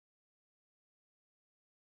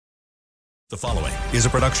The following is a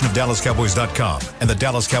production of DallasCowboys.com and the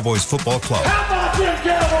Dallas Cowboys Football Club. How about them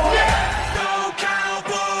Cowboys? Yeah! Go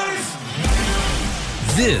Cowboys!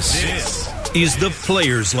 This is the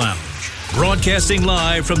Players Lounge, broadcasting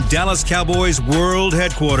live from Dallas Cowboys World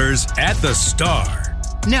Headquarters at the Star.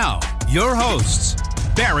 Now, your hosts,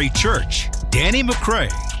 Barry Church, Danny McCray,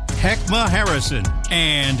 Heckma Harrison,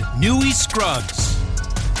 and Newy Scruggs.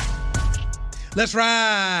 Let's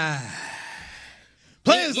ride.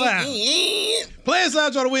 Players Lounge. Players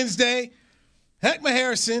Lounge on a Wednesday. Heckma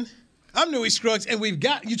Harrison. I'm Newy Scruggs, and we've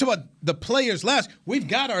got, you talk about the Players Lounge, we've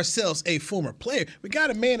got ourselves a former player. We got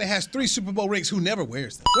a man that has 3 Super Bowl rings who never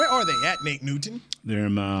wears them. Where are they at, Nate Newton? They're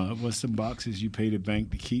in what's the boxes you pay the bank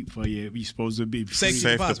to keep for you? You're supposed to be free.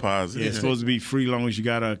 Safe deposit. Yeah, it's supposed to be free long as you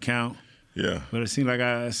got an account. Yeah. But it seems like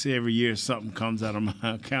I see every year something comes out of my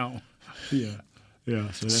account. Yeah. So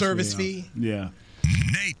that's Service fee? Yeah.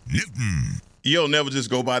 Nate Newton. You'll never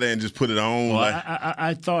just go by there and just put it on. Well, like,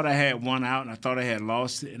 I thought I had one out, and I thought I had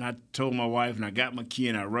lost it. And I told my wife, and I got my key,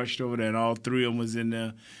 and I rushed over there, and all 3 of them was in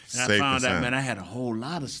there. And I found out, man, I had a whole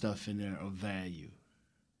lot of stuff in there of value.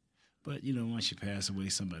 But, you know, once you pass away,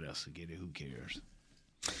 somebody else will get it. Who cares?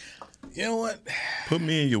 You know what? Put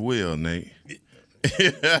me in your will, Nate.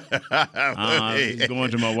 Just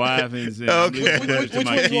going to my wife and saying, Okay. Which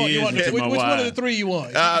one do you want? Which one of the 3 you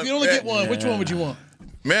want? If you only get one, which one would you want?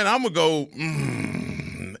 Man, I'm going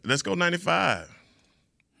to go, let's go 95.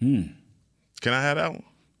 Can I have that one?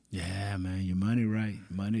 Yeah, man, your money right,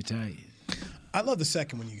 money tight. I love the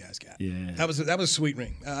second one you guys got. Yeah. That was a sweet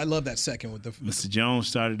ring. I love that second with the Mr. Jones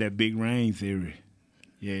started that big rain theory.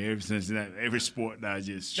 Yeah, ever since that, every sport now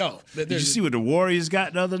just. Did you see what the Warriors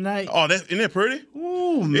got the other night? Oh, isn't that pretty?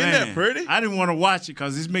 Ooh, man. Isn't that pretty? I didn't want to watch it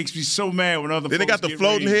because this makes me so mad when other Then they folks got the get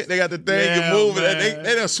floating rings. hit. They got the thing. You move it.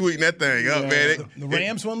 They done sweeten that thing up, man. The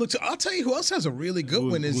Rams one looks. I'll tell you who else has a really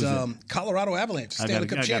good one is Colorado Avalanche, Stanley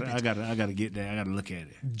Cup champions. I gotta get that. I gotta look at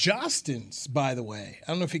it. Jostens, by the way,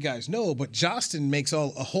 I don't know if you guys know, but Jostin makes a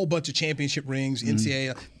whole bunch of championship rings.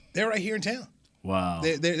 NCAA, they're right here in town. Wow.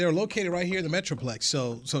 They're located right here in the Metroplex.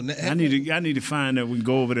 So I need to find that we can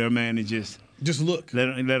go over there, man, and just look.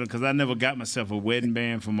 Let them, because I never got myself a wedding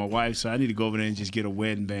band for my wife, so I need to go over there and just get a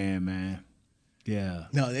wedding band, man. Yeah.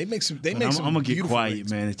 No, they make some. I'm gonna get quiet,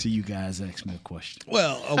 rings. man, until you guys ask me a question.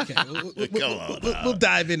 Well, okay, we'll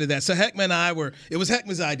dive into that. So Heckma and I it was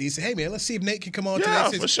Heckma's idea. He said, "Hey, man, let's see if Nate can come on today." Yeah,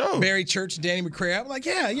 for sure. Barry Church and Danny McCray. I'm like,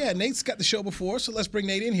 yeah, Nate's got the show before, so let's bring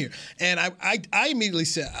Nate in here. And I immediately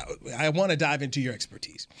said, I want to dive into your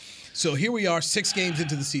expertise. So here we are, 6 games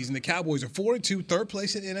into the season. The Cowboys are 4-2, third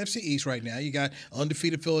place in the NFC East right now. You got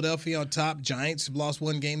undefeated Philadelphia on top. Giants have lost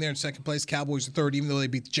 1 game there in second place. Cowboys are third, even though they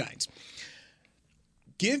beat the Giants.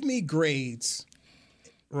 Give me grades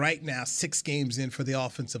right now, 6 games in for the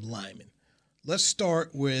offensive lineman. Let's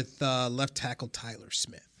start with left tackle Tyler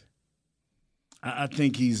Smith. I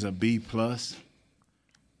think he's a B+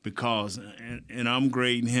 because, and I'm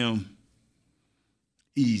grading him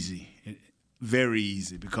easy, very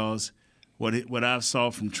easy, because what I've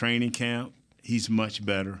saw from training camp, he's much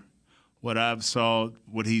better. What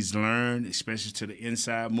he's learned, especially to the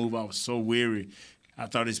inside move, I was so weary. I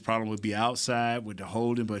thought his problem would be outside with the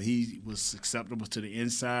holding, but he was acceptable to the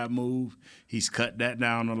inside move. He's cut that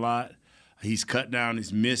down a lot. He's cut down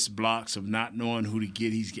his missed blocks of not knowing who to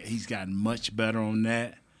get. He's gotten much better on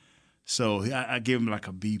that. So I give him like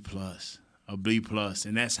a B+,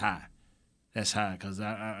 and that's high. That's high because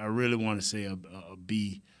I really want to say a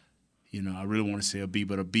B. You know, I really want to say a B,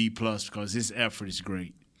 but a B+ because his effort is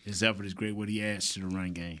great. His effort is great. What he adds to the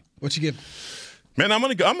run game. What you give? Man, I'm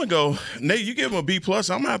gonna go. Nate, you give him a B+. I'm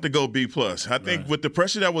gonna have to go B+. I think with the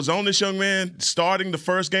pressure that was on this young man starting the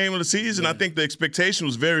first game of the season, I think the expectation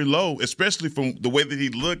was very low, especially from the way that he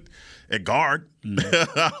looked at guard.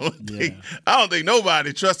 I don't think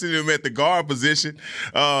nobody trusted him at the guard position.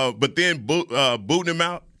 But then booting him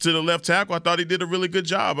out to the left tackle, I thought he did a really good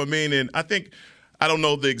job. I mean, and I think. I don't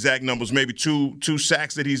know the exact numbers. Maybe two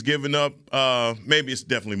sacks that he's given up. Maybe it's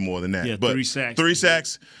definitely more than that. Yeah, but 3 sacks. 3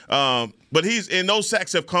 sacks. But those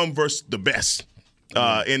sacks have come versus the best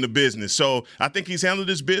in the business. So I think he's handled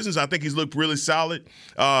his business. I think he's looked really solid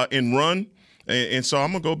in run. And so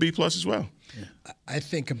I'm going to go B+ as well. Yeah. I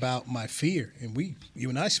think about my fear, and you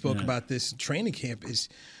and I spoke about this in training camp, is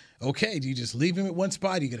 – okay, do you just leave him at one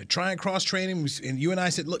spot? Are you going to try and cross-train him? And you and I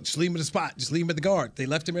said, look, just leave him at a spot. Just leave him at the guard. They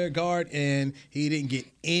left him at guard, and he didn't get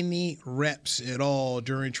any reps at all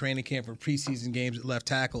during training camp or preseason games at left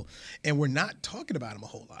tackle. And we're not talking about him a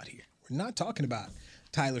whole lot here. We're not talking about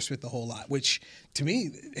Tyler Smith a whole lot, which to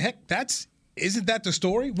me, heck, isn't that the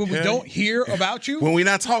story? When we don't hear about you? When we're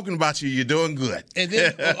not talking about you, you're doing good. And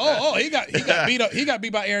then, he got beat up. He got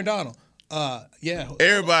beat by Aaron Donald. Yeah.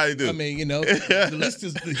 Everybody do. I mean, the list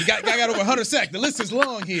is – I got over 100 sacks. The list is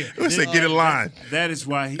long here. Let's say get in line. That is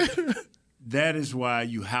why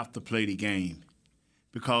you have to play the game.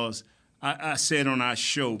 Because I said on our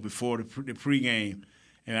show before the pregame,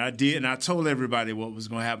 and I told everybody what was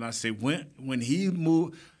going to happen. I said when he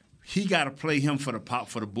moved, he got to play him for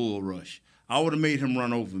the bull rush. I would have made him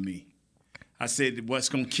run over me. I said what's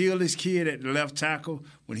going to kill this kid at the left tackle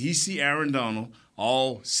when he see Aaron Donald,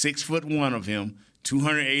 all 6'1" of him,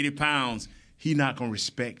 280 pounds, he not going to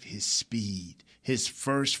respect his speed. His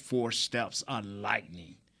first 4 steps are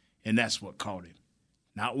lightning, and that's what caught him.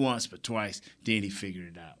 Not once, but twice. Then he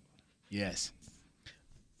figured it out. Yes.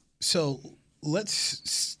 So let's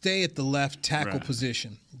stay at the left tackle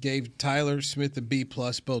position. Gave Tyler Smith a B+,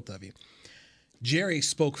 both of you. Jerry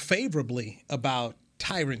spoke favorably about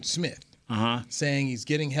Tyron Smith, saying he's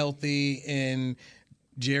getting healthy, and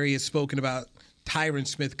Jerry has spoken about Tyron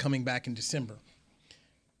Smith coming back in December.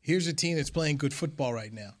 Here's a team that's playing good football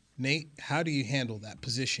right now. Nate, how do you handle that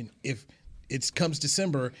position if it comes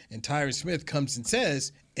December and Tyron Smith comes and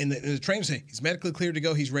says, and the trainer say he's medically cleared to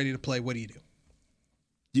go, he's ready to play? What do you do?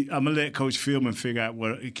 I'm going to let Coach Philbin figure out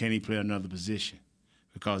can he play another position,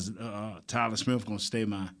 because Tyler Smith going to stay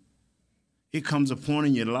mine. It comes a point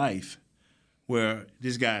in your life where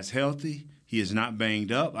this guy's healthy, he is not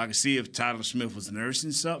banged up. I can see if Tyler Smith was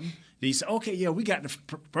nursing something, then you say, okay, yeah, we got the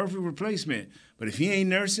perfect replacement. But if he ain't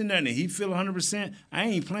nursing nothing and he feel 100%, I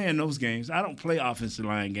ain't playing those games. I don't play offensive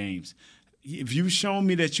line games. If you've shown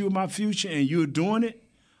me that you're my future and you're doing it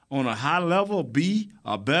on a high level, B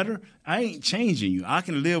or better, I ain't changing you. I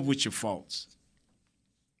can live with your faults.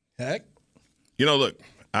 Heck. Look,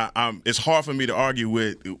 it's hard for me to argue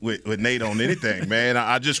with Nate on anything, man.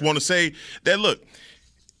 I just want to say that, look,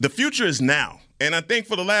 the future is now. And I think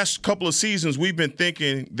for the last couple of seasons, we've been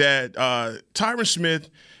thinking that Tyron Smith,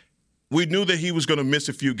 we knew that he was going to miss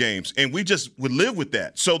a few games, and we just would live with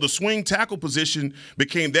that. So the swing tackle position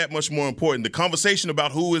became that much more important. The conversation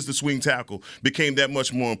about who is the swing tackle became that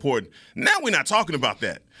much more important. Now we're not talking about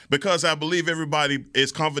that, because I believe everybody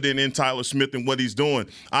is confident in Tyler Smith and what he's doing.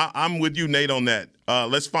 I'm with you, Nate, on that.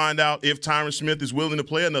 Let's find out if Tyron Smith is willing to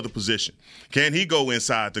play another position. Can he go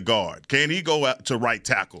inside to guard? Can he go out to right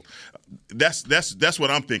tackle? That's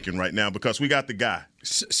what I'm thinking right now, because we got the guy.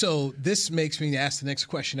 So this makes me ask the next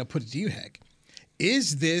question. I'll put it to you, Heck.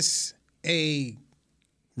 Is this a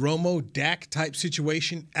Romo Dak type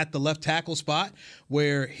situation at the left tackle spot,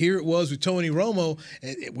 where here it was with Tony Romo,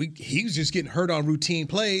 he was just getting hurt on routine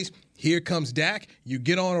plays. Here comes Dak, you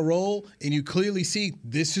get on a roll, and you clearly see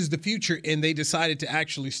this is the future, and they decided to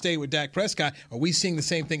actually stay with Dak Prescott. Are we seeing the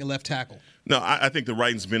same thing at left tackle? No, I think the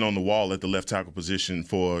writing's been on the wall at the left tackle position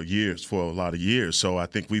for a lot of years. So I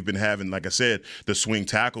think we've been having, like I said, the swing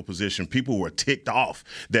tackle position. People were ticked off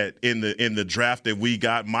that in the draft that we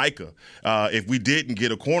got Micah, if we didn't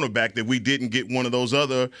get a cornerback, that we didn't get one of those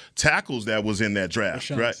other tackles that was in that draft,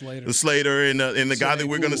 right? The Slater and the guy that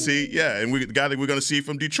we're going to see, and the guy that we're going to see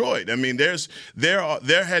from Detroit. I mean,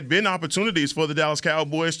 there had been opportunities for the Dallas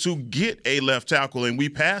Cowboys to get a left tackle, and we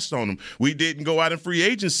passed on them. We didn't go out in free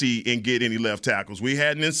agency and get any left tackles. We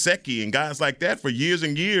had Nsekhe and guys like that for years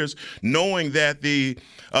and years, knowing that the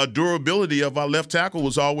durability of our left tackle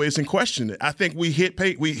was always in question. I think we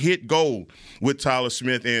hit gold with Tyler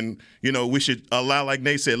Smith, and we should allow, like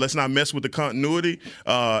Nate said, let's not mess with the continuity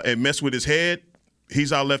and mess with his head.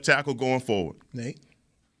 He's our left tackle going forward. Nate,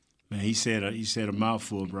 man, he said a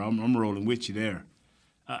mouthful, bro. I'm rolling with you there.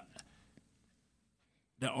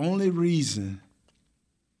 The only reason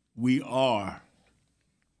we are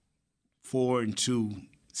 4-2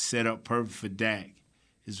 set up perfect for Dak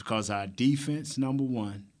is because our defense, number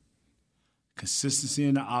one, consistency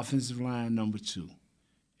in the offensive line, number two,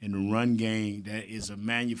 and the run game that is a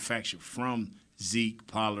manufacture from Zeke,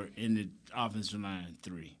 Pollard, in the offensive line,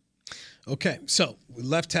 3. Okay, so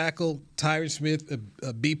left tackle, Tyron Smith,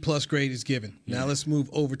 a B+ grade is given. Now let's move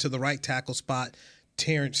over to the right tackle spot,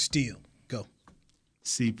 Terrence Steele. Go.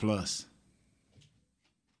 C+.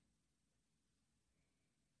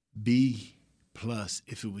 B+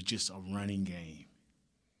 if it was just a running game.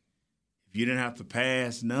 If you didn't have to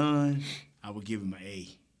pass none, I would give him an A.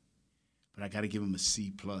 But I got to give him a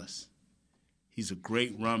C+. He's a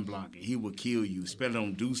great run blocker. He will kill you, especially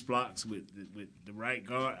on deuce blocks with the right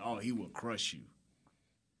guard. Oh, he will crush you.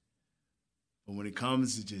 But when it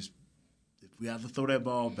comes to just, if we have to throw that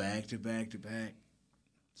ball back to back to back,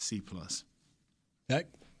 C+. Heck.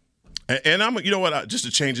 And I'm, just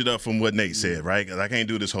to change it up from what Nate said, right? Because I can't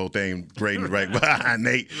do this whole thing grading right behind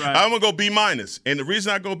Nate. Right. I'm going to go B-. And the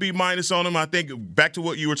reason I go B- on him, I think back to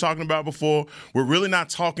what you were talking about before, we're really not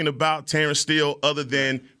talking about Terrence Steele other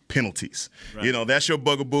than penalties. Right. You know, that's your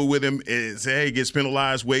bugaboo with him is, hey, he gets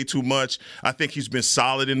penalized way too much. I think he's been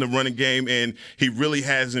solid in the running game, and he really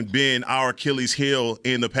hasn't been our Achilles heel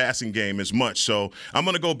in the passing game as much. So I'm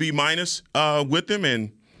going to go B- with him,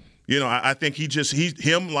 and you know, I think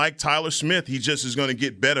him like Tyler Smith, he just is going to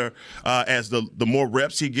get better as the more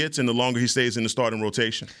reps he gets and the longer he stays in the starting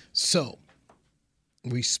rotation. So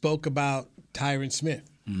we spoke about Tyron Smith,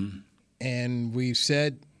 and we've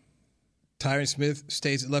said Tyron Smith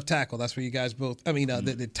stays at left tackle. That's where you guys both –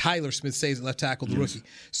 that Tyler Smith stays at left tackle, the rookie.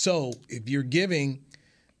 So if you're giving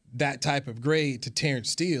that type of grade to Terrence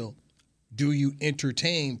Steele, do you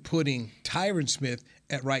entertain putting Tyron Smith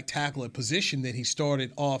at right tackle, a position that he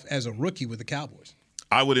started off as a rookie with the Cowboys?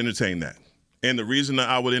 I would entertain that. And the reason that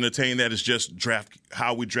I would entertain that is just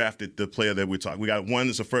how we drafted the player that we're talking. We got one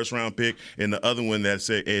that's a first-round pick and the other one that's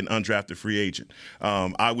an undrafted free agent.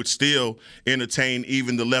 I would still entertain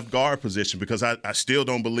even the left guard position because I still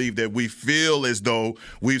don't believe that we feel as though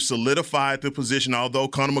we've solidified the position, although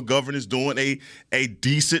Connor McGovern is doing a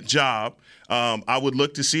decent job. I would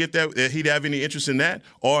look to see if he'd have any interest in that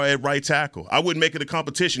or at right tackle. I wouldn't make it a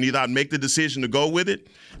competition. Either I'd make the decision to go with it,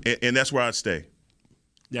 and that's where I'd stay.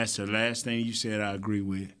 That's the last thing you said I agree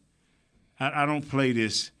with. I don't play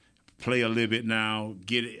a little bit now,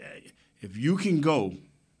 get it. If you can go,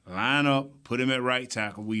 line up, put him at right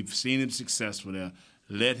tackle. We've seen him successful there.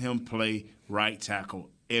 Let him play right tackle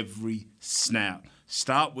every snap.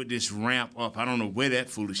 Stop with this ramp up. I don't know where that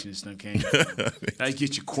foolishness done came from. That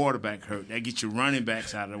get your quarterback hurt. That get your running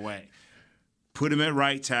backs out of the whack. Put him at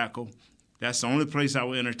right tackle. That's the only place I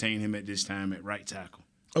will entertain him at this time, at right tackle.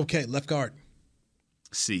 Okay, left guard.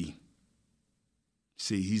 See,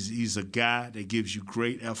 he's a guy that gives you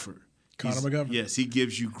great effort. Connor McGovern. Yes, he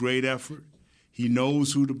gives you great effort. He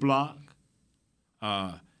knows who to block.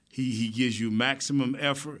 He gives you maximum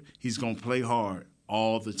effort. He's going to play hard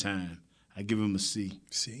all the time. I give him a C.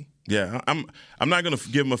 C? Yeah, I'm not going to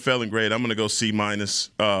give him a failing grade. I'm going to go C-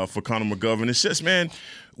 for Connor McGovern. It's just, man,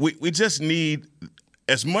 we just need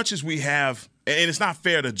as much as we have, and it's not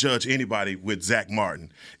fair to judge anybody with Zach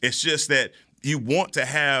Martin. It's just that you want to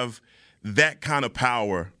have that kind of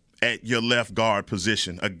power at your left guard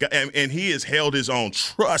position. And he has held his own,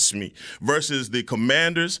 trust me, versus the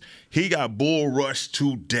Commanders. He got bull rushed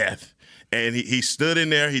to death. And he stood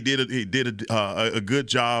in there. He did a good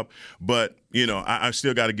job. But, you know, I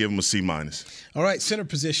still got to give him a C-. All right, center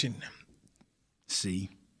position.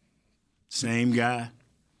 C. Same guy.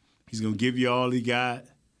 He's going to give you all he got.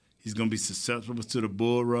 He's going to be susceptible to the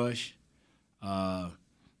bull rush.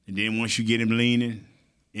 And then once you get him leaning,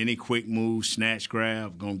 any quick move, snatch,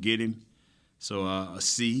 grab, going to get him. So a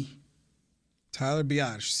C. Tyler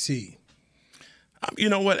Biadasz, C. You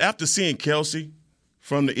know what? After seeing Kelsey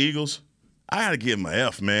from the Eagles, I got to give him an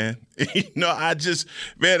F, man. You know, I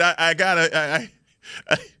got to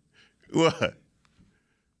 – what?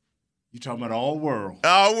 You talking about all world.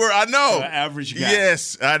 All world, I know. The average guy.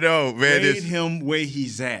 Yes, I know, man. Grade him where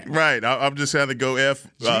he's at. Right. I'm just having to go F.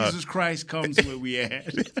 Jesus Christ comes where we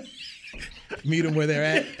at. Meet them where they're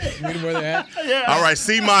at. Meet them where they're at. Yeah. All right,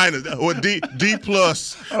 C- or D+.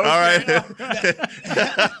 Okay. All right.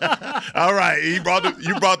 All right. You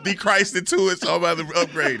brought D Christ into it, so I'm about to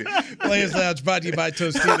upgrade it. Players Lounge brought to you by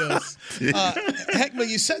Tostitos. Heckma,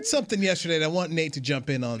 you said something yesterday that I want Nate to jump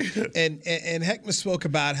in on. And Heckma spoke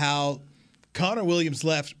about how Connor Williams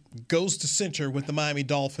goes to center with the Miami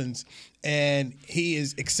Dolphins, and he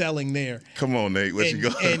is excelling there. Come on, Nate, where's you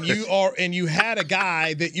going? And you had a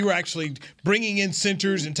guy that you were actually bringing in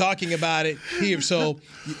centers and talking about it here. So,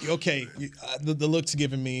 okay, the look's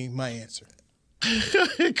giving me my answer.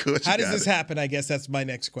 How does this happen? I guess that's my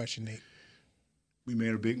next question, Nate. We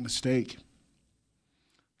made a big mistake.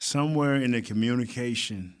 Somewhere in the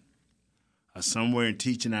communication or somewhere in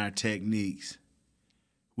teaching our techniques,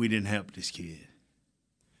 we didn't help this kid.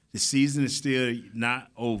 The season is still not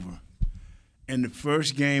over. And the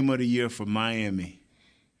first game of the year for Miami,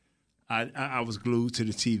 I was glued to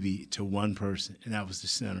the TV to one person, and that was the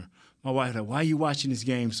center. My wife was like, why are you watching this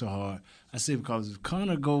game so hard? I said, because if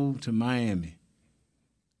Connor go to Miami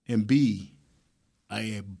and be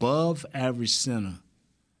an above average center,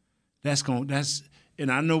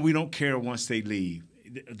 and I know we don't care once they leave.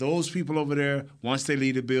 Those people over there, once they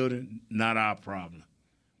leave the building, not our problem.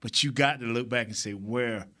 But you got to look back and say,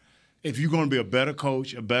 if you're going to be a better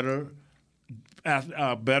coach, a better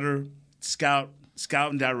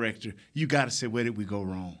scouting director, you got to say, where did we go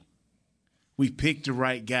wrong? We picked the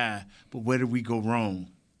right guy, but where did we go wrong?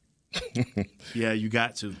 Yeah, you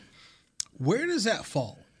got to. Where does that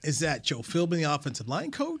fall? Is that Joe Philbin, the offensive line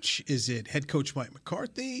coach? Is it head coach Mike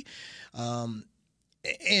McCarthy?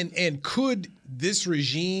 And could this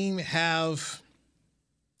regime have?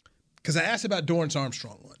 Because I asked about Dorrance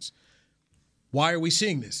Armstrong once. Why are we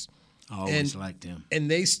seeing this? I always liked him.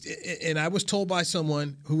 And I was told by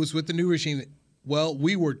someone who was with the new regime that, well,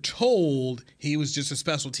 we were told he was just a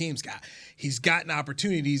special teams guy. He's gotten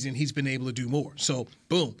opportunities and he's been able to do more. So,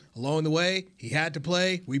 boom, along the way, he had to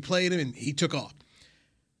play. We played him and he took off.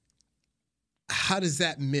 How does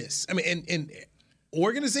that miss? I mean, and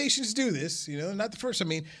organizations do this, not the first. I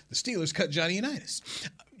mean, the Steelers cut Johnny Unitas.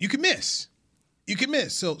 You can miss.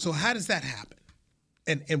 So how does that happen?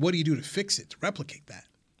 And what do you do to fix it, to replicate that?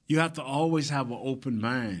 You have to always have an open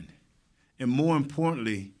mind. And more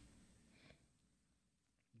importantly,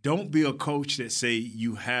 don't be a coach that say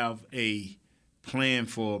you have a plan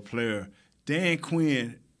for a player. Dan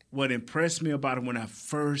Quinn, what impressed me about him when I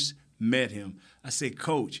first met him, I said,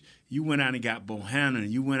 Coach, you went out and got Bohannon,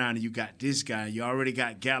 you went out and you got this guy, you already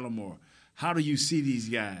got Gallimore. How do you see these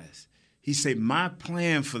guys? He said, my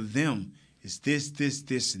plan for them is this,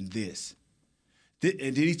 and this. And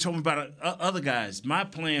then he told me about other guys, my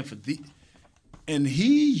plan for the, and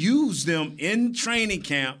he used them in training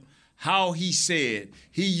camp. How he said.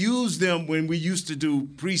 He used them when we used to do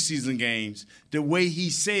preseason games the way he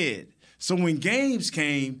said. So when games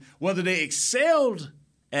came, whether they excelled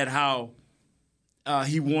at how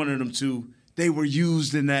he wanted them to, they were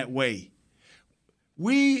used in that way.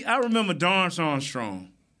 I remember Dorrance Armstrong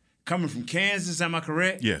coming from Kansas, am I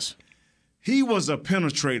correct? Yes. He was a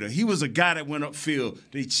penetrator. He was a guy that went upfield.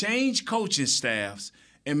 They changed coaching staffs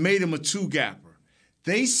and made him a two-gapper.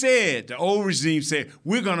 They said, the old regime said,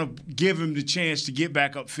 we're going to give him the chance to get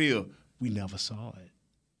back upfield. We never saw it.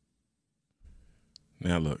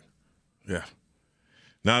 Now, look. Yeah.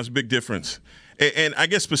 Now, it's a big difference. And I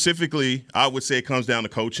guess specifically, I would say it comes down to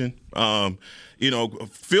coaching.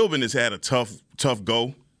 Philbin has had a tough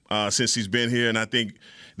go since he's been here, and I think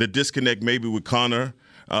the disconnect maybe with Connor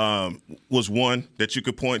was one that you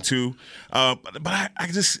could point to. But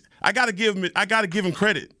I got to give him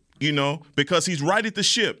credit. Because he's righted the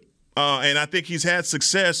ship. And I think he's had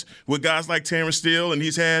success with guys like Terrence Steele, and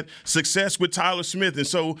he's had success with Tyler Smith. And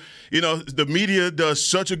so, the media does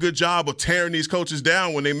such a good job of tearing these coaches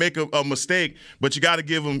down when they make a mistake. But you got to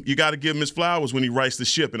give him his flowers when he rights the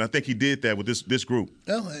ship. And I think he did that with this group.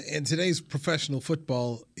 Well, in today's professional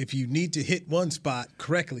football, if you need to hit one spot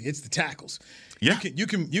correctly, it's the tackles. Yeah. You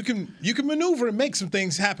can maneuver and make some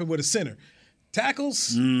things happen with a center.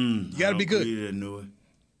 Tackles, you got to be good.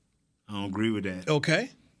 I don't agree with that.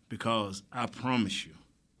 Okay. Because I promise you,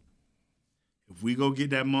 if we go get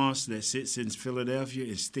that monster that sits in Philadelphia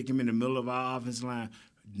and stick him in the middle of our offensive line,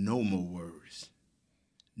 no more worries.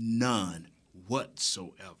 None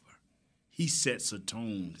whatsoever. He sets a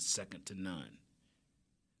tone second to none.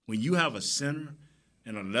 When you have a center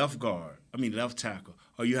and a left tackle,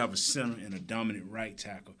 or you have a center and a dominant right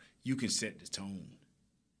tackle, you can set the tone.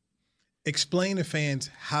 Explain to fans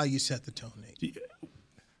how you set the tone, Nate.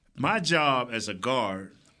 My job as a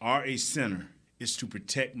guard or a center is to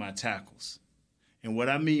protect my tackles. And what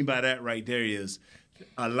I mean by that right there is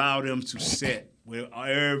allow them to set where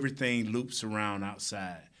everything loops around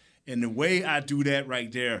outside. And the way I do that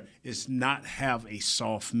right there is not have a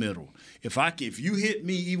soft middle. If you hit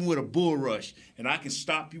me even with a bull rush and I can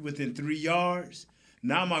stop you within 3 yards,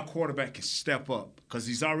 now my quarterback can step up because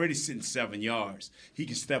he's already sitting 7 yards. He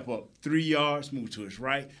can step up 3 yards, move to his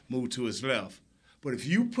right, move to his left. But if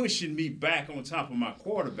you pushing me back on top of my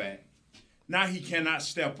quarterback, now he cannot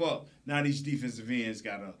step up. Now these defensive ends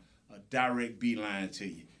got a direct beeline to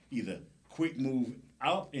you. Either quick move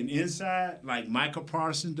out and inside, like Michael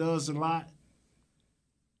Parsons does a lot,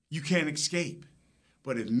 you can't escape.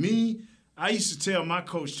 But I used to tell my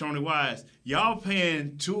coach, Tony Wise, y'all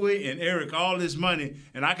paying Tui and Eric all this money,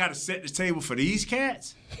 and I got to set the table for these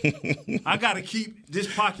cats? I got to keep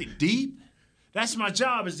this pocket deep? That's my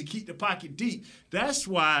job, is to keep the pocket deep. That's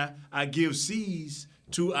why I give C's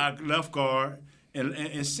to our left guard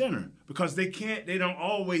and center, because they don't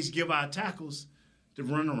always give our tackles the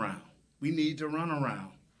run around. We need to run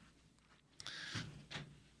around.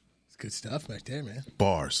 It's good stuff back there, man.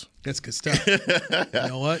 Bars. That's good stuff. You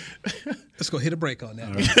know what? Let's go hit a break on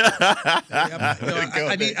that.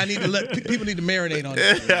 Right. I need to let people need to marinate on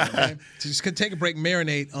that. Right? So just take a break,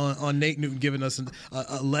 marinate on Nate Newton giving us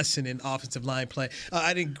a lesson in offensive line play.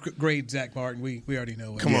 I didn't grade Zach Martin. We already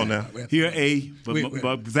know. Come on now. Here,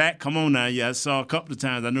 but Zach, come on now. Yeah, I saw a couple of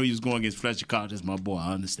times. I know you was going against Fletcher Cox. That's my boy.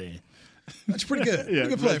 I understand. That's pretty good. Pretty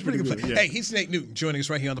good play. Pretty good play. Yeah. Hey, he's Nate Newton joining us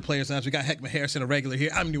right here on the Players Lounge. We got Heckman Harrison, a regular here.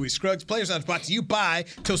 I'm Newey Scruggs. Players Lounge brought to you by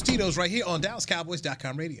Tostitos right here on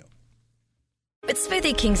DallasCowboys.com radio. With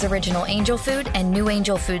Smoothie King's original Angel Food and new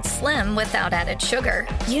Angel Food Slim without added sugar,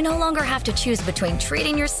 you no longer have to choose between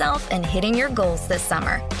treating yourself and hitting your goals this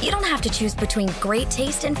summer. You don't have to choose between great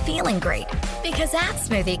taste and feeling great. Because at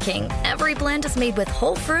Smoothie King, every blend is made with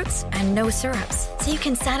whole fruits and no syrups, so you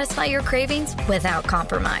can satisfy your cravings without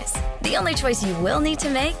compromise. The only choice you will need to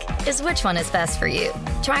make is which one is best for you.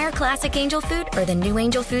 Try our classic Angel Food or the new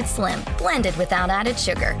Angel Food Slim, blended without added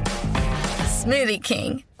sugar. Smoothie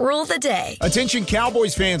King, rule the day. Attention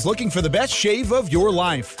Cowboys fans looking for the best shave of your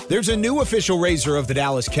life. There's a new official razor of the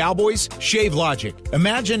Dallas Cowboys, Shave Logic.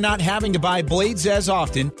 Imagine not having to buy blades as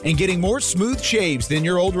often and getting more smooth shaves than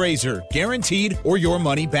your old razor, guaranteed or your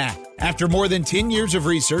money back. After more than 10 years of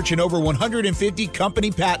research and over 150 company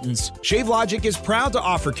patents, ShaveLogic is proud to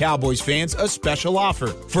offer Cowboys fans a special offer.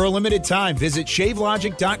 For a limited time, visit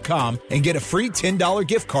ShaveLogic.com and get a free $10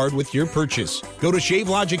 gift card with your purchase. Go to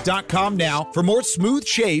ShaveLogic.com now for more smooth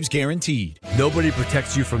shaves guaranteed. Nobody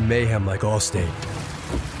protects you from mayhem like Allstate.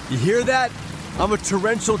 You hear that? I'm a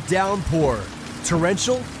torrential downpour.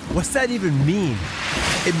 Torrential? What's that even mean?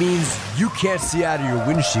 It means you can't see out of your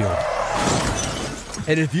windshield.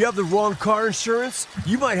 And if you have the wrong car insurance,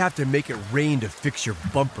 you might have to make it rain to fix your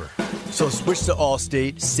bumper. So switch to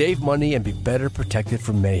Allstate, save money, and be better protected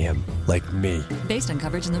from mayhem, like me. Based on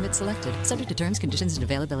coverage and limits selected, subject to terms, conditions, and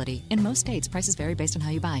availability. In most states, prices vary based on how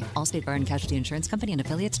you buy. Allstate Bar and Casualty Insurance Company and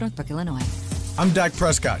affiliates, Northbrook, Illinois. I'm Dak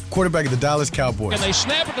Prescott, quarterback of the Dallas Cowboys. And they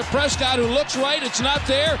snap it to Prescott, who looks right. It's not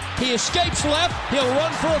there. He escapes left. He'll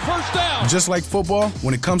run for a first down. Just like football,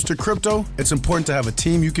 when it comes to crypto, it's important to have a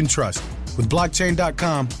team you can trust. With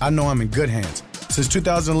Blockchain.com, I know I'm in good hands. Since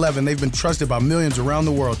 2011, they've been trusted by millions around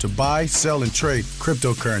the world to buy, sell, and trade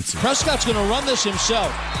cryptocurrency. Prescott's going to run this himself.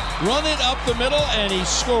 Run it up the middle, and he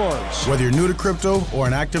scores. Whether you're new to crypto or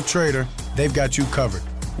an active trader, they've got you covered.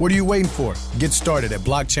 What are you waiting for? Get started at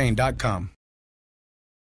Blockchain.com.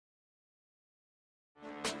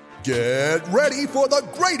 Get ready for the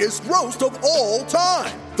greatest roast of all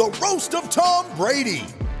time, the Roast of Tom Brady,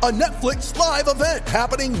 a Netflix live event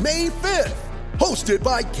happening May 5th. Hosted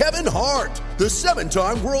by Kevin Hart, the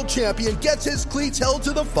 7-time world champion gets his cleats held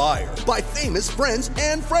to the fire by famous friends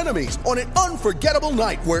and frenemies on an unforgettable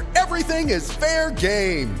night where everything is fair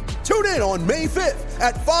game. Tune in on May 5th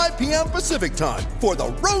at 5 p.m. Pacific time for the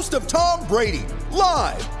Roast of Tom Brady,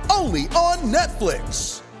 live only on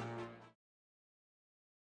Netflix.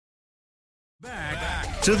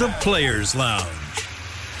 Back to the Players Lounge.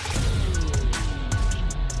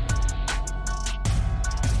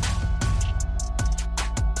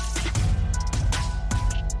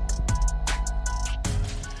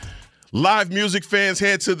 Live music fans,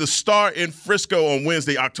 head to the Star in Frisco on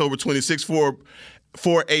Wednesday, October 26th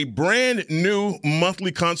for a brand new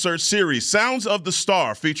monthly concert series, Sounds of the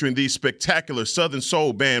Star, featuring the spectacular Southern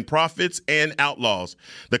Soul band Prophets and Outlaws.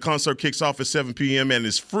 The concert kicks off at 7 p.m. and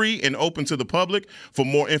is free and open to the public. For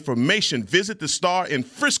more information, visit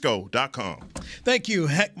thestarinfrisco.com. Thank you,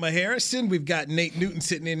 Heckma Harrison. We've got Nate Newton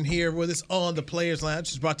sitting in here with us on the Players Lounge.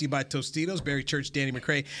 It's brought to you by Tostitos. Barry Church, Danny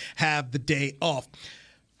McCray have the day off.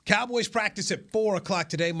 Cowboys practice at 4 o'clock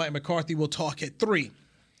today. Mike McCarthy will talk at 3.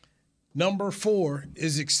 Number 4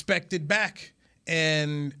 is expected back.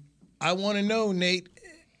 And I want to know, Nate,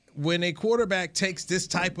 when a quarterback takes this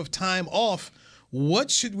type of time off, what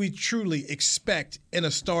should we truly expect in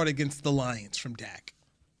a start against the Lions from Dak?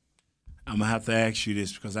 I'm going to have to ask you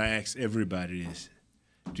this because I ask everybody this.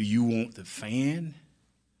 Do you want the fan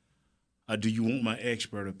or do you want my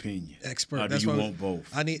expert opinion? Expert. Or do you want both?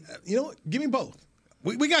 I need, give me both.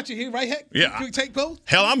 We got you here, right, Heck? Yeah. Can we take both?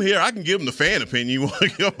 Hell, I'm here. I can give them the fan opinion. You want to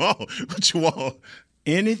give them all? What you want?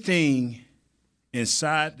 Anything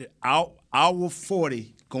inside our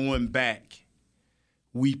 40 going back,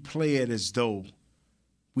 we play it as though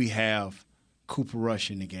we have Cooper Rush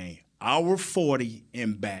in the game. Our 40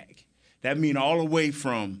 and back. That means all the way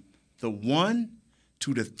from the 1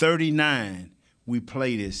 to the 39, we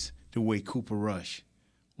play this the way Cooper Rush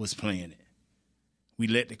was playing it. We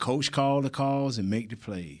let the coach call the calls and make the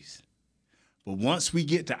plays. But once we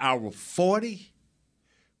get to our 40,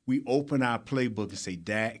 we open our playbook and say,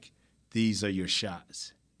 Dak, these are your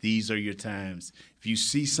shots. These are your times. If you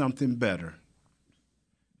see something better,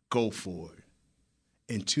 go for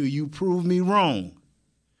it. Until you prove me wrong,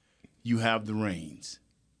 you have the reins.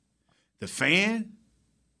 The fan,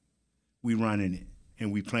 we running it,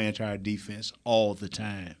 and we playing to our defense all the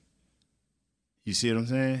time. You see what I'm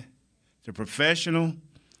saying? The professional,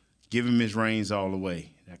 give him his reins all the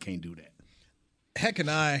way. I can't do that. Heck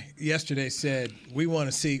and I yesterday said we want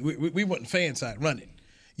to see we want the fan side run it.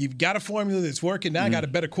 You've got a formula that's working. Now I got a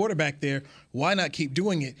better quarterback there. Why not keep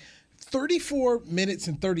doing it? 34 minutes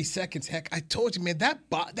and 30 seconds. Heck, I told you, man,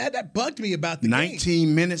 that bugged me about the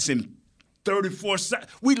 19 minutes and 34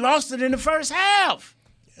 seconds. We lost it in the first half.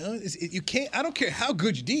 You can't. I don't care how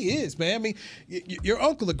good your D is, man. I mean, your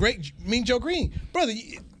uncle, the great Mean Joe Green, brother.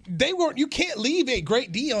 They weren't. You can't leave a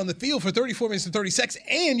great D on the field for 34 minutes and 30 seconds,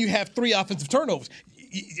 and you have 3 offensive turnovers.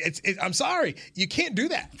 I'm sorry, you can't do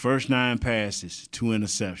that. First 9 passes, 2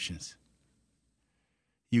 interceptions.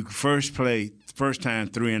 You first time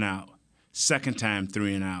 3 and out, second time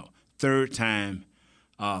 3 and out, third time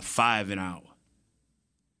 5 and out.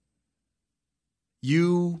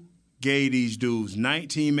 You gave these dudes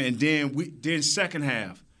 19 minutes, and then second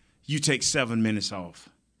half, you take 7 minutes off.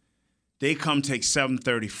 They come take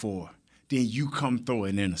 7:34. Then you come throw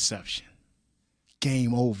an interception.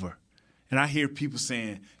 Game over. And I hear people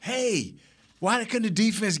saying, hey, why couldn't the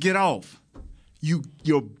defense get off? Your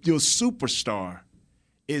superstar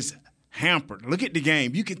is hampered. Look at the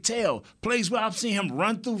game. You can tell. Plays where I've seen him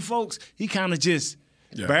run through folks, he kind of just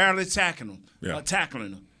barely tackling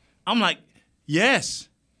them. I'm like, yes,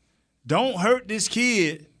 don't hurt this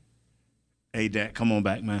kid. Hey, Dak, come on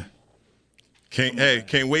back, man.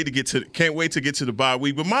 Can't wait to get to the bye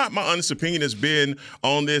week. But my honest opinion has been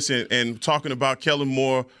on this and talking about Kellen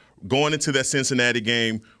Moore going into that Cincinnati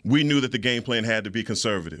game. We knew that the game plan had to be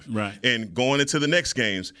conservative. Right. And going into the next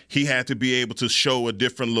games, he had to be able to show a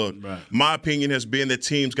different look. Right. My opinion has been that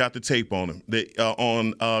teams got the tape on him,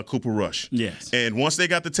 on Cooper Rush. Yes. And once they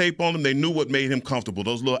got the tape on him, they knew what made him comfortable.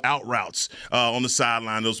 Those little out routes on the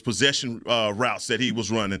sideline, those possession routes that he was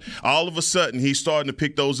running. All of a sudden, he's starting to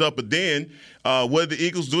pick those up. But then what did the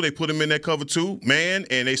Eagles do? They put him in that cover 2, man,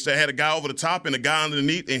 and they had a guy over the top and a guy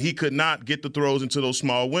underneath, and he could not get the throws into those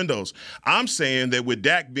small windows. I'm saying that with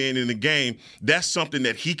Dak being in the game, that's something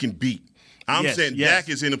that he can beat. I'm saying Dak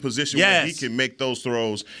is in a position where he can make those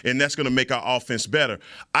throws, and that's going to make our offense better.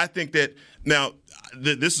 I think that now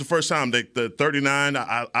this is the first time that the 39,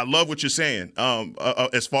 I love what you're saying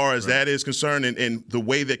as far as that is concerned and the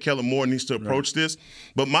way that Kellen Moore needs to approach this.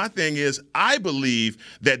 But my thing is, I believe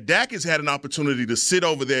that Dak has had an opportunity to sit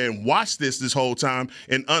over there and watch this whole time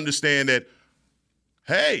and understand that,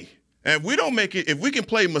 hey, and if we don't make it, if we can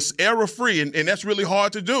play error-free, and that's really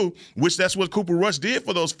hard to do, which that's what Cooper Rush did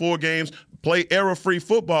for those 4 games, play error-free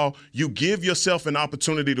football, you give yourself an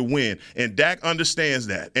opportunity to win. And Dak understands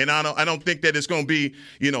that. And I don't think that it's going to be,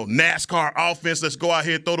 NASCAR offense, let's go out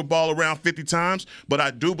here and throw the ball around 50 times. But I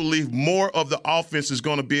do believe more of the offense is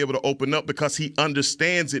going to be able to open up because he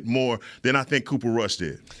understands it more than I think Cooper Rush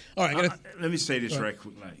did. All right. Let me say this right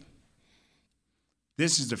quick.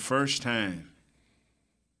 This is the first time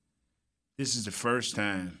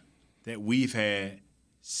that we've had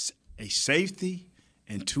a safety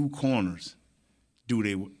and 2 corners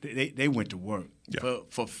they went to work. Yeah.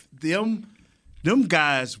 For them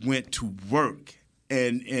guys went to work,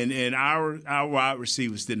 and our wide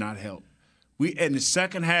receivers did not help. We in the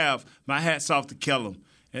second half, my hat's off to Kellen.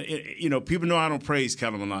 People know I don't praise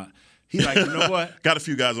Kellen a lot. He's like, you know what? Got a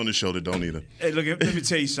few guys on the show that don't either. Hey, look, let me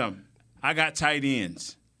tell you something. I got tight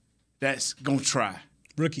ends that's gonna try.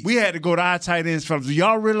 Rookies. We had to go to our tight ends, fellas. Do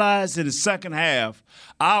y'all realize in the second half,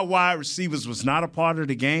 our wide receivers was not a part of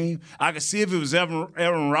the game? I could see if it was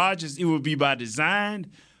Aaron Rodgers, it would be by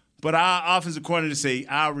design. But our offensive coordinator say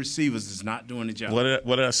our receivers is not doing the job.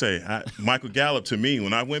 What did I say? Michael Gallup, to me,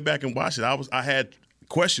 when I went back and watched it, I had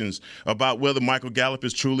questions about whether Michael Gallup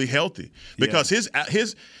is truly healthy because his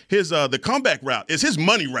the comeback route is his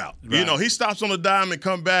money route. Right. He stops on the dime and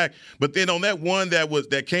come back, but then on that one that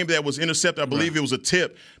was intercepted, I believe it was a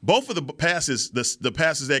tip. Both of the passes, the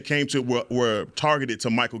passes that came to were targeted to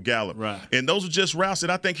Michael Gallup, right? And those were just routes that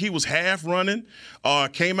I think he was half running,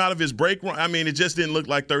 came out of his break run. I mean, it just didn't look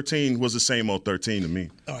like 13 was the same old 13 to me.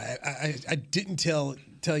 All right, I didn't tell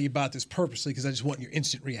you about this purposely because I just want your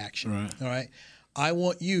instant reaction. Right. All right. I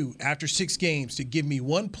want you, after 6 games, to give me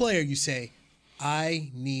one player you say,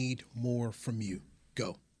 I need more from you.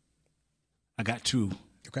 Go. I got 2.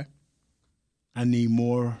 Okay. I need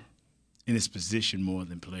more in his position more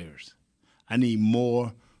than players. I need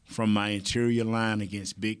more from my interior line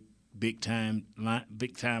against big time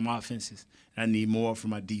offenses. I need more from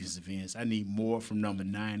my defensive ends. I need more from number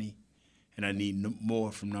 90, and I need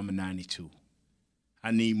more from number 92.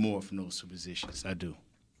 I need more from those 2 positions. I do.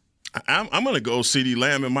 I'm going to go CeeDee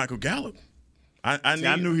Lamb and Michael Gallup. I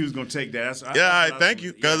knew he was going to take that. Thank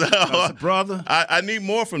you. Because brother, I need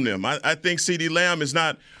more from them. I think CeeDee Lamb is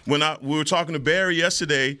not. We were talking to Barry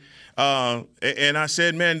yesterday, and I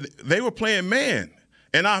said, man, they were playing man,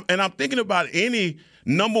 and I'm thinking about any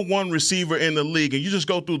number 1 receiver in the league, and you just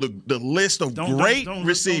go through the list of great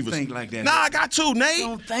receivers. Don't think like that. Nah, I got 2, Nate.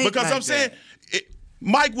 Don't think because like I'm saying.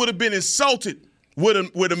 Mike would have been insulted with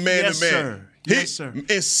a man-to-man. Yes, sir.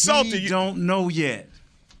 Insulted. He don't know yet.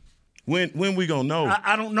 When we gonna know?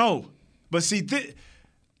 I don't know. But see,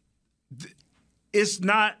 it's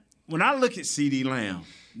not – when I look at CeeDee Lamb,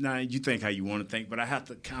 now you think how you want to think, but I have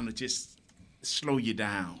to kind of just slow you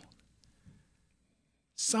down.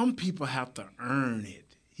 Some people have to earn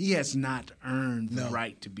it. He has not earned the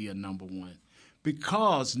right to be a number one.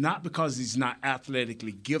 Not because he's not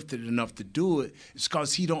athletically gifted enough to do it. It's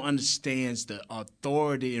because he don't understand the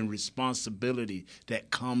authority and responsibility that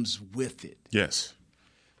comes with it. Yes.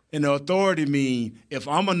 And the authority mean if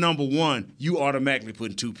I'm a number one, you automatically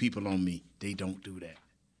putting 2 people on me. They don't do that.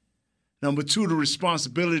 Number 2, the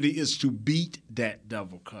responsibility is to beat that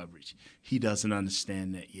double coverage. He doesn't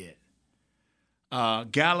understand that yet.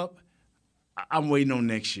 Gallup, I'm waiting on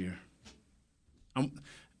next year.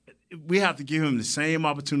 We have to give him the same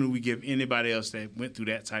opportunity we give anybody else that went through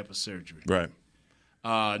that type of surgery. Right.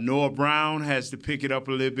 Noah Brown has to pick it up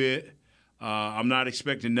a little bit. I'm not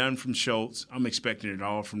expecting none from Schultz. I'm expecting it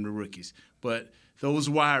all from the rookies. But those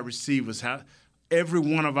wide receivers, every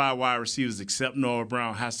one of our wide receivers except Noah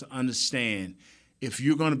Brown has to understand if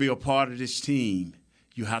you're going to be a part of this team,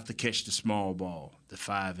 you have to catch the small ball, the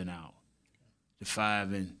 5 and out, the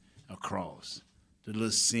 5 and across, the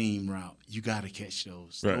little seam route. You got to catch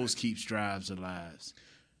those. Right. Those keeps drives alive.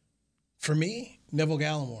 For me, Neville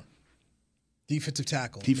Gallimore, defensive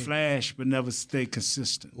tackle. He flashed but never stayed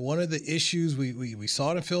consistent. One of the issues we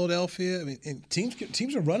saw it in Philadelphia. I mean, and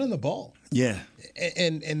teams are running the ball. Yeah,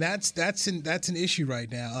 and that's an issue right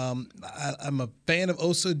now. I'm a fan of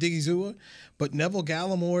Osa Odighizuwa, but Neville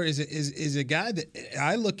Gallimore is a guy that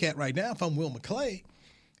I look at right now. If I'm Will McClay,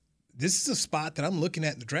 this is a spot that I'm looking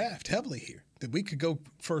at in the draft heavily here, that we could go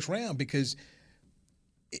first round, because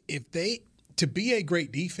to be a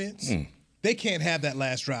great defense, they can't have that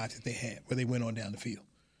last drive that they had where they went on down the field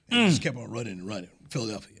and just kept on running and running.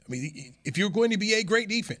 Philadelphia. I mean, if you're going to be a great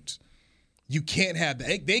defense, you can't have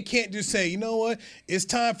that. They can't just say, you know what, it's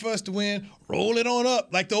time for us to win, roll it on up,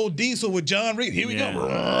 like the old Diesel with John Reed. Here we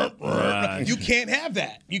go. Right. You can't have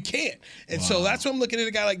that. You can't. And so that's what I'm looking at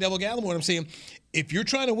a guy like Neville Gallimore, and I'm saying, if you're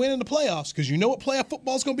trying to win in the playoffs, because you know what playoff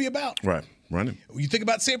football is going to be about. Right, running. You think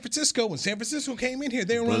about San Francisco. When San Francisco came in here,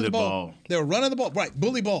 they were running the ball. They were running the ball. Right,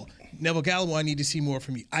 bully ball. Neville Gallimore, I need to see more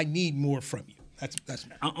from you. I need more from you. That's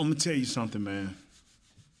I'm going to tell you something, man.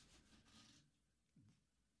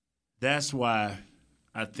 That's why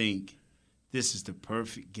I think this is the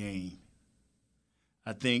perfect game.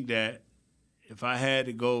 I think that if I had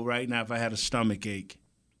to go right now, if I had a stomach ache,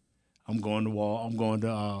 I'm going to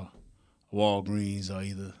Walgreens or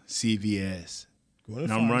either CVS.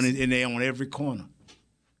 And I'm running, and they on every corner.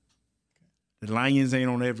 The Lions ain't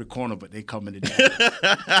on every corner, but they coming today.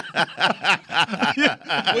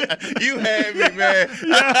 You had me, man.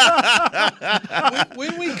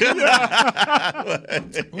 When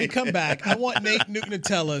we come back, I want Nate Newton to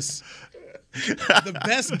tell us the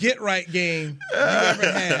best get-right game you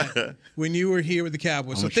ever had when you were here with the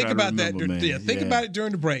Cowboys. So think about that. Think about it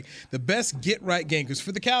during the break. The best get-right game, because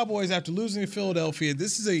for the Cowboys, after losing to Philadelphia,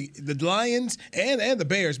 this is the Lions and the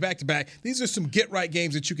Bears back-to-back. These are some get-right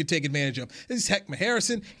games that you can take advantage of. This is Heckma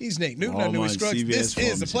Harrison. He's Nate Newton. I'm Newy Scruggs. This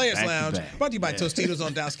is the Players Lounge, brought to you by Tostitos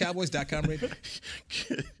on DallasCowboys.com radio.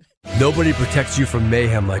 Nobody protects you from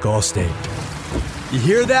mayhem like Allstate. You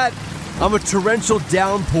hear that? I'm a torrential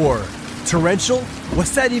downpour. Torrential?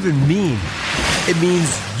 What's that even mean? It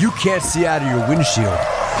means you can't see out of your windshield.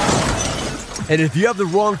 And if you have the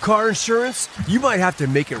wrong car insurance, you might have to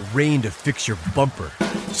make it rain to fix your bumper.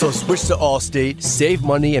 So switch to Allstate, save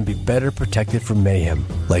money, and be better protected from mayhem,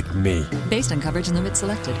 like me. Based on coverage and limits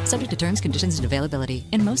selected, subject to terms, conditions, and availability.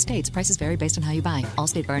 In most states, prices vary based on how you buy.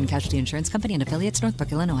 Allstate Bar and Casualty Insurance Company and affiliates,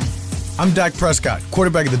 Northbrook, Illinois. I'm Dak Prescott,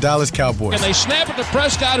 quarterback of the Dallas Cowboys. And they snap it to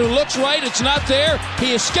Prescott, who looks right. It's not there.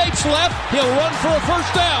 He escapes left. He'll run for a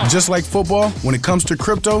first down. Just like football, when it comes to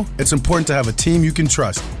crypto, it's important to have a team you can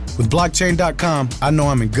trust. With Blockchain.com, I know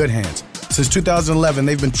I'm in good hands. Since 2011,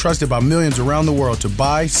 they've been trusted by millions around the world to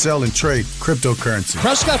buy, sell, and trade cryptocurrency.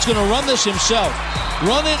 Prescott's going to run this himself.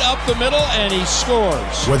 Run it up the middle, and he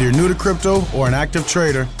scores. Whether you're new to crypto or an active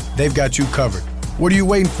trader, they've got you covered. What are you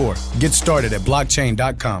waiting for? Get started at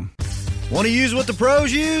Blockchain.com. Want to use what the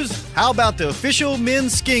pros use? How about the official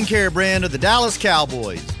men's skincare brand of the Dallas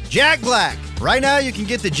Cowboys, Jack Black? Right now you can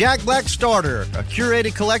get the Jack Black Starter, a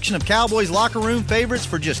curated collection of Cowboys locker room favorites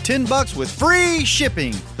for just $10 with free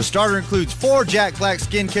shipping. The starter includes 4 Jack Black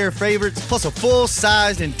skincare favorites plus a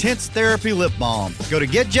full-sized intense therapy lip balm. Go to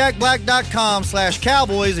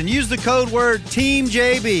getjackblack.com/Cowboys and use the code word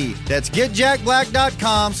TEAMJB. That's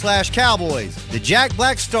getjackblack.com/Cowboys. The Jack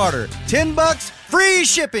Black Starter, $10, free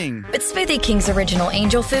shipping. With Smoothie King's original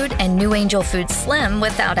Angel Food and new Angel Food Slim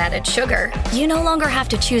without added sugar, you no longer have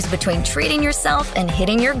to choose between treating yourself and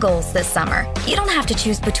hitting your goals this summer. You don't have to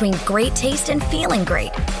choose between great taste and feeling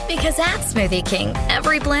great. Because at Smoothie King,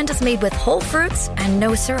 every blend is made with whole fruits and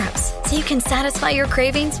no syrups, so you can satisfy your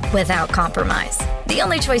cravings without compromise. The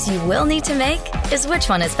only choice you will need to make is which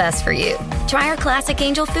one is best for you. Try our classic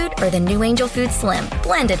Angel Food or the new Angel Food Slim,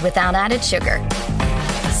 blended without added sugar.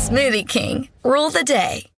 Smoothie King, rule the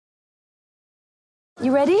day.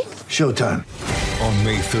 You ready? Showtime. On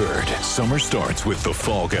May 3rd, summer starts with The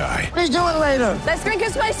Fall Guy. Let's do it later. Let's drink a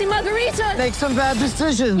spicy margarita. Make some bad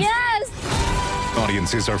decisions. Yes.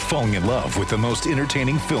 Audiences are falling in love with the most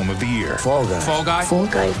entertaining film of the year. Fall Guy. Fall Guy? Fall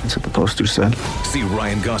Guy. That's what the poster said. See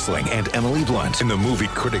Ryan Gosling and Emily Blunt in the movie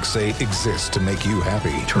critics say exists to make you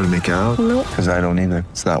happy. Trying to make it out? Nope. Because I don't either.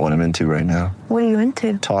 It's not what I'm into right now. What are you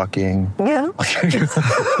into? Talking. Yeah.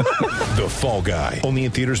 The Fall Guy. Only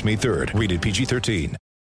in theaters May 3rd. Rated PG-13.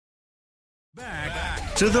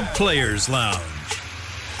 Back to the Players Lounge.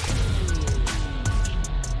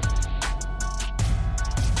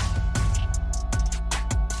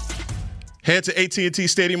 Head to AT&T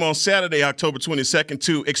Stadium on Saturday, October 22nd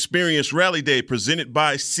to experience Rally Day presented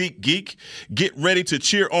by SeatGeek. Get ready to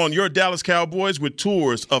cheer on your Dallas Cowboys with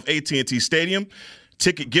tours of AT&T Stadium,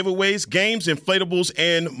 ticket giveaways, games, inflatables,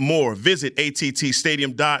 and more. Visit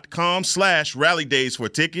attstadium.com/rallydays for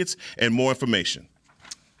tickets and more information.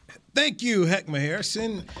 Thank you, Heckma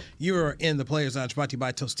Harrison. You are in the Players Lounge, brought to you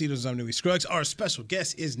by Tostitos. I'm Newey Scruggs. Our special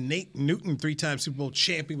guest is Nate Newton, three-time Super Bowl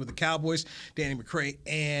champion with the Cowboys. Danny McCray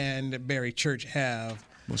and Barry Church have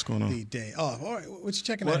what's going on the day. Oh, all right. What you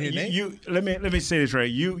checking out here, Nate? Let me say this right.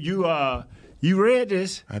 You read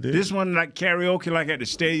this? I did. This one like karaoke, like at the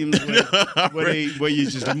stadiums where you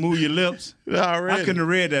just move your lips. I couldn't have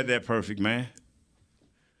read that perfect, man.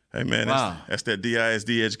 Hey man, Wow. that's that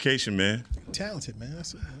DISD education, man. Talented, man.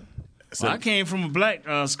 That's I came from a black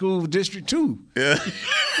school district too. Yeah.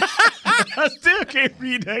 I still can't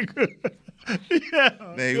read that good. Yeah.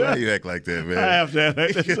 Nate, why you act like that, man? I have to act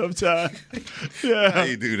like that sometimes. Yeah. How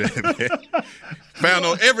you do that, man? Found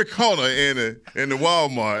on every corner in the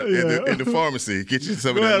Walmart, in the pharmacy. Get you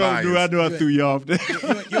some of that I know I threw you off there.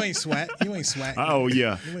 You ain't swag. You ain't swag. Oh,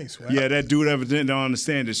 yeah. You ain't swag. Yeah, that dude evidently don't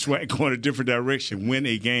understand that swag going a different direction. Win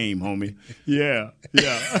a game, homie. Yeah. Hey,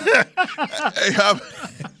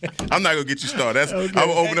 I'm not going to get you started. I'm going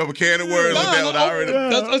to open up a can of words with that one.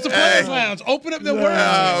 That's the Players Lounge. Open up the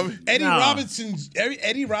words.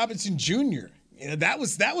 Eddie Robinson Jr. That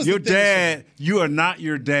was your dad. You are not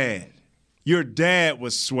your dad. Your dad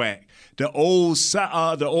was swag. The old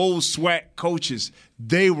swag coaches,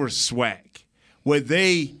 they were swag. Where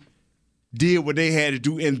they did what they had to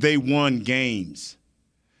do and they won games.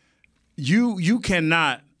 You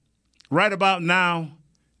cannot. Right about now,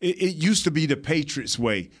 it used to be the Patriots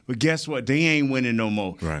way, but guess what? They ain't winning no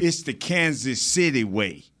more. Right. It's the Kansas City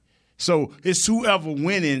way. So it's whoever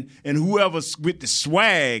winning and whoever's with the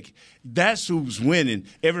swag, that's who's winning.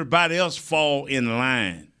 Everybody else fall in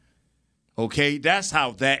line. Okay? That's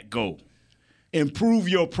how that go. Improve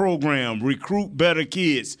your program. Recruit better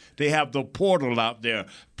kids. They have the portal out there.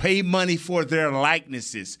 Pay money for their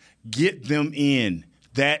likenesses. Get them in.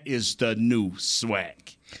 That is the new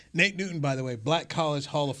swag. Nate Newton, by the way, Black College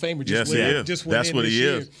Hall of Famer. Yes, he is. Just went That's in what this he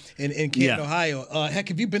year is. in Canton, Ohio. Heck,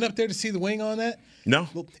 have you been up there to see the wing on that? No.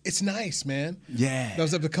 Well, it's nice, man. Yeah. That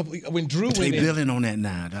was up a couple when Drew went They in. building on that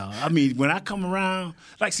now, dog. I mean, when I come around,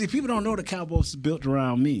 see, people don't know the Cowboys is built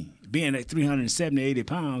around me. Being at 370, 80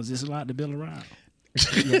 pounds, there's a lot to build around.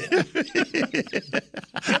 The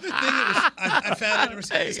other thing I found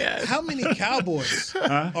interesting is how many Cowboys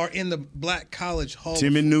are in the Black College Hall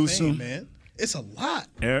Timmy of Newsome. Fame, man? It's a lot.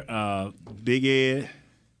 Big Ed,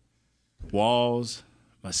 Walls,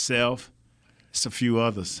 myself, it's a few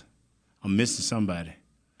others. I'm missing somebody.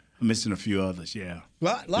 I'm missing a few others, yeah.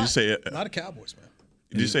 A lot of Cowboys, man.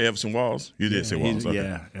 Did you say Everson Walls? You did say Walls. Okay.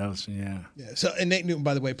 Yeah, Everson, yeah. So, and Nate Newton,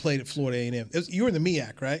 by the way, played at Florida A&M. You were in the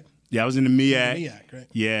MEAC, right? Yeah, I was in the MEAC. MEAC, right?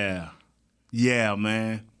 Yeah. Yeah,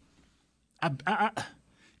 man. I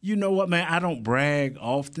you know what, man? I don't brag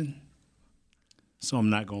often, so I'm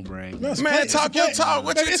not going to brag. No, man, talk your talk.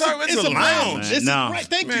 What you talking? It's a lounge.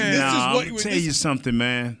 Thank you. This is what I'll tell you something,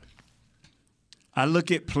 man. I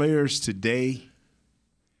look at players today,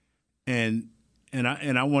 and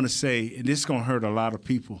I want to say, and this is going to hurt a lot of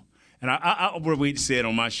people. And I will wait to say it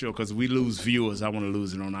on my show because if we lose viewers, I want to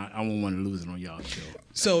lose it on. I won't want to lose it on y'all's show.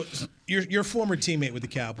 So your former teammate with the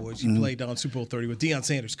Cowboys, you played on Super Bowl 30 with Deion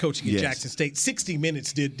Sanders coaching at Jackson State. 60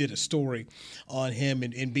 Minutes did a story on him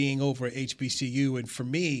and being over at HBCU. And for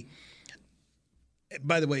me,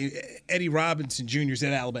 by the way, Eddie Robinson Jr. is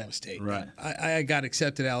at Alabama State. Right. I got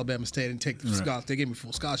accepted at Alabama State and take the scholarship. They gave me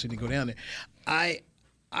full scholarship to go down there.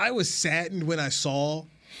 I was saddened when I saw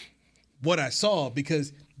what I saw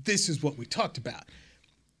because this is what we talked about.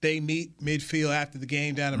 They meet midfield after the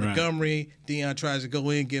game down in Montgomery. Deion tries to go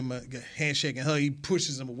in, give him a handshake and hug. He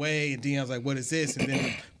pushes him away, and Deion's like, what is this? And then in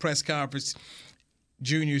the press conference,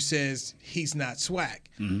 Junior says he's not swag.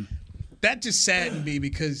 Mm-hmm. That just saddened me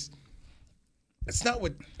because that's not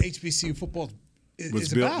what HBCU football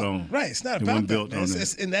is about. On. Right, it's not about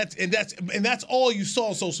that. And that's all you saw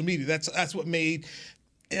on social media. That's what made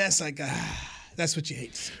 – and that's like that's what you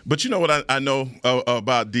hate. But you know what I know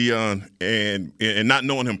about Deion, and not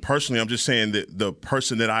knowing him personally, I'm just saying that the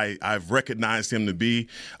person that I've recognized him to be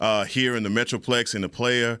here in the Metroplex and the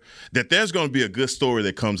player, that there's going to be a good story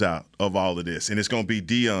that comes out of all of this. And it's going to be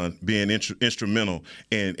Deion being instrumental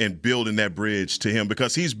in building that bridge to him,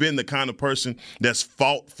 because he's been the kind of person that's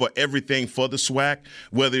fought for everything for the SWAC,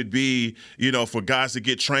 whether it be, for guys to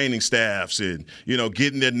get training staffs and,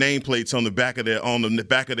 getting their nameplates on the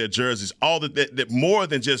back of their jerseys, all that more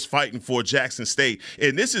than just fighting for Jackson State.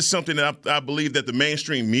 And this is something that I believe that the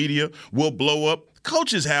mainstream media will blow up.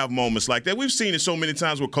 Coaches have moments like that. We've seen it so many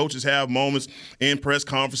times where coaches have moments in press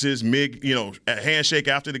conferences, a handshake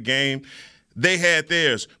after the game. They had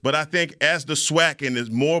theirs. But I think as the SWAC and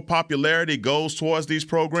as more popularity goes towards these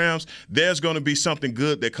programs, there's going to be something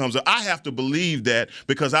good that comes up. I have to believe that,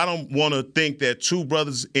 because I don't want to think that two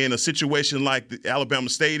brothers in a situation like the Alabama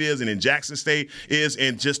State is and in Jackson State is,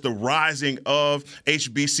 and just the rising of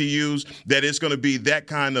HBCUs, that it's going to be that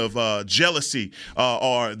kind of jealousy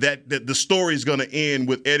or that the story is going to end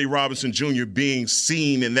with Eddie Robinson Jr. being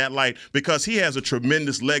seen in that light, because he has a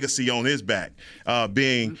tremendous legacy on his back,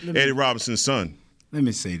 being Eddie Robinson's son. Let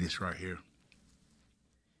me say this right here.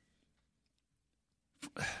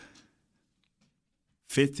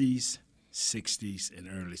 50s, 60s, and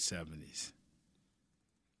early 70s.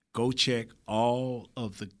 Go check all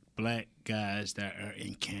of the black guys that are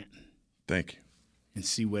in Canton. Thank you. And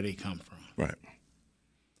see where they come from. Right.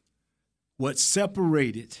 What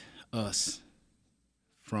separated us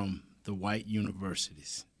from the white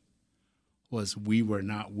universities was we were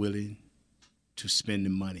not willing to spend the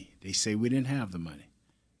money. They say we didn't have the money.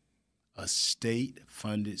 A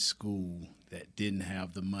state-funded school that didn't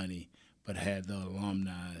have the money but had the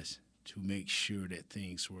alumni to make sure that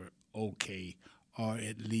things were okay or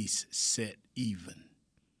at least set even.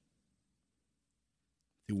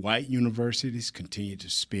 The white universities continue to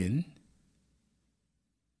spend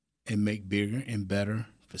and make bigger and better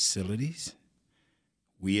facilities.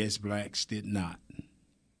 We as blacks did not.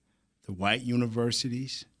 The white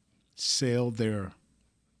universities sell their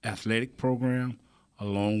athletic program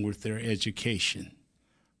along with their education.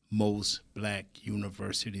 Most black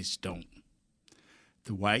universities don't.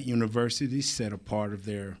 The white universities set a part of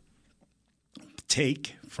their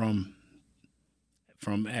take from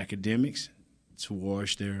academics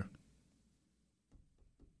towards their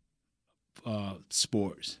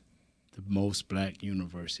sports. The most black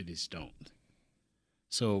universities don't.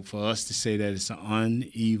 So for us to say that it's an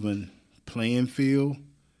uneven playing field,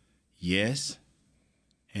 yes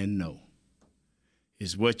and no.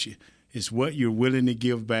 It's what you're willing to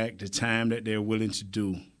give back, the time that they're willing to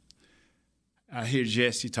do. I hear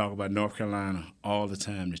Jesse talk about North Carolina all the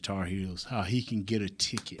time, the Tar Heels, how he can get a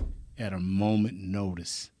ticket at a moment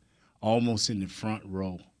notice, almost in the front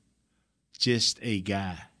row. Just a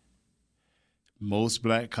guy. Most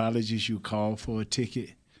black colleges, you call for a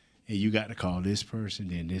ticket, and you got to call this person,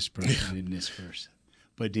 then this person, then this person.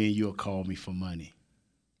 But then you'll call me for money.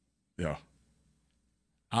 Yeah.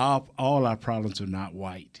 All our problems are not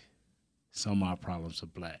white. Some of our problems are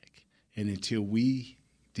black. And until we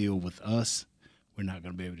deal with us, we're not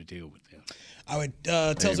going to be able to deal with them. I would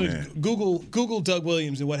tell someone, Google Doug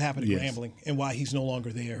Williams and what happened at Grambling and why he's no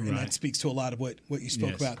longer there. Right. And that speaks to a lot of what you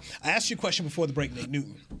spoke about. I asked you a question before the break, Nate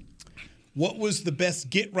Newton. What was the best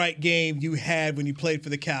get-right game you had when you played for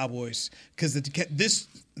the Cowboys? Because this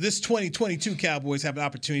 2022 Cowboys have an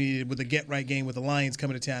opportunity with a get-right game with the Lions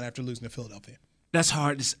coming to town after losing to Philadelphia. That's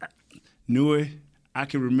hard. Nui, I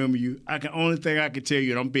can remember you. Only thing I can tell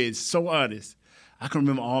you, and I'm being so honest, I can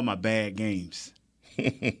remember all my bad games.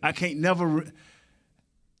 I can't never.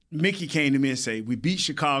 Mickey came to me and said, we beat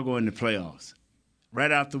Chicago in the playoffs.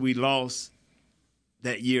 Right after we lost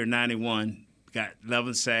that year, 91, got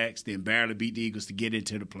 11 sacks, then barely beat the Eagles to get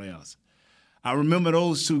into the playoffs. I remember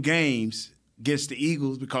those two games against the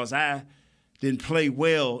Eagles because I didn't play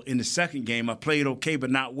well in the second game. I played okay, but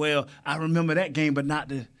not well. I remember that game, but not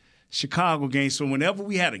the Chicago game. So whenever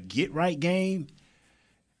we had a get-right game,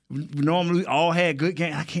 we normally all had good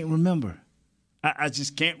games. I can't remember. I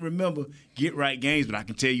just can't remember get-right games, but I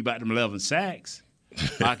can tell you about them 11 sacks.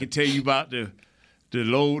 I can tell you about the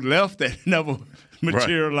load left that never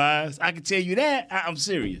materialized. Right. I can tell you that. I'm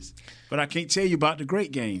serious. But I can't tell you about the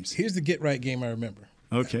great games. Here's the get-right game I remember.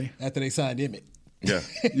 Okay. After they signed Emmett. Yeah.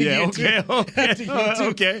 Yeah, okay.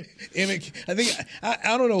 Emmett, I think,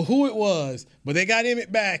 I don't know who it was, but they got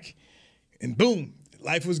Emmett back, and boom,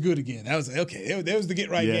 life was good again. I was like, okay, there was the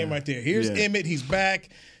get-right game right there. Here's Emmett. He's back.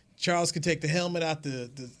 Charles could take the helmet out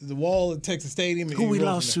the wall at Texas Stadium. Who we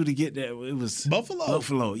lost to get that? It was Buffalo.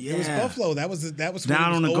 Buffalo, yeah. It was Buffalo. That was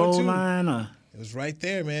down on the goal line. It was right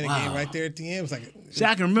there, man. The game right there at the end. It was like. See,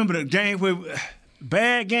 I can remember the game where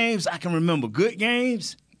bad games. I can remember good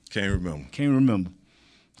games. Can't remember.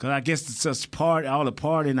 Because I guess it's just all the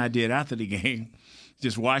partying I did after the game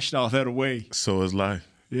just washed all that away. So is life.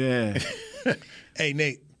 Yeah. Hey,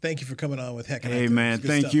 Nate, thank you for coming on with Heck. Hey, man,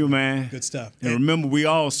 thank you, man. Good stuff. And remember, we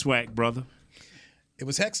all swag, brother. It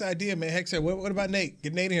was Heck's idea, man. Heck said, what about Nate?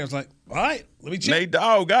 Get Nate in here. I was like, all right, let me check. Nate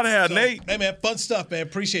Dogg, gotta have Nate. Hey, man, fun stuff, man.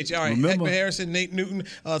 Appreciate you. All right, Remember, Heckman Harrison, Nate Newton.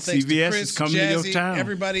 Thanks CVS to Chris, is coming Jazzy, to your town.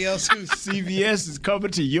 Everybody else who's CVS is coming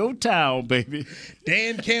to your town, baby.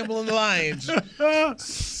 Dan Campbell and the Lions.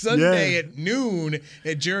 Sunday at noon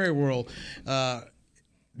at Jerry World.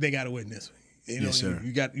 They got to win this one. Yes, sir.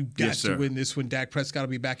 You got to win this one. Dak Prescott will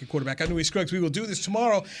be back at quarterback. I'm Newy Scruggs. We will do this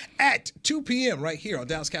tomorrow at 2 p.m. right here on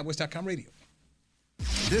DallasCowboys.com radio.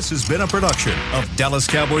 This has been a production of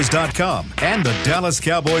DallasCowboys.com and the Dallas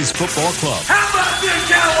Cowboys Football Club. How about this,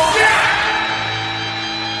 Cowboys?